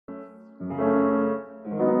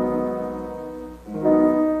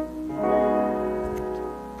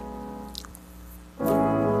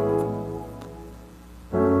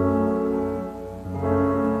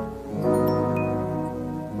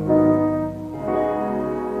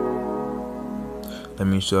Let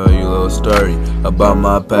me show you a little story about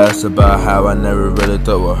my past, about how I never really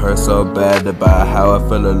thought would hurt so bad, about how I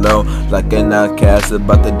feel alone, like an outcast,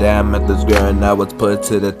 about the day I met this girl and I was put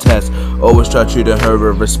to the test. Always try treating her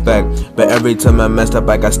with respect, but every time I messed up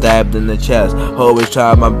I got stabbed in the chest. Always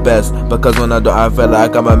try my best, because when I do I feel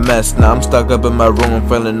like I'm a mess. Now I'm stuck up in my room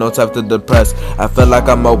feeling no type of depressed. I feel like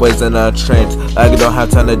I'm always in a trance, like I don't have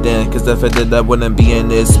time to dance, cause if I did I wouldn't be in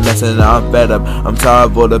this mess. And now I'm fed up, I'm tired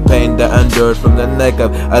of all the pain that I endured from the neck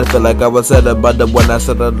up. I feel like I was set up by the one I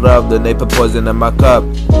said I loved, then they put poison in my cup.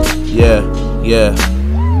 Yeah. Yeah.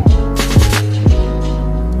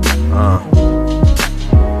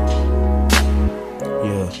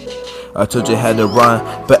 I told you I had to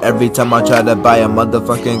run, but every time I tried to buy a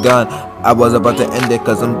motherfucking gun, I was about to end it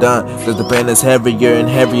cause I'm done. Cause the pain is heavier and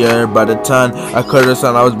heavier by the ton. I could've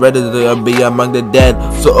sworn I was ready to be among the dead,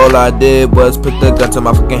 so all I did was put the gun to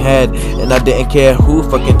my fucking head. And I didn't care who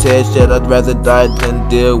fucking tears shit, I'd rather die than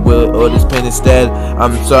deal with all this pain instead.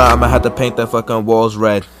 I'm sorry, I'ma have to paint the fucking walls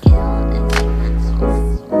red.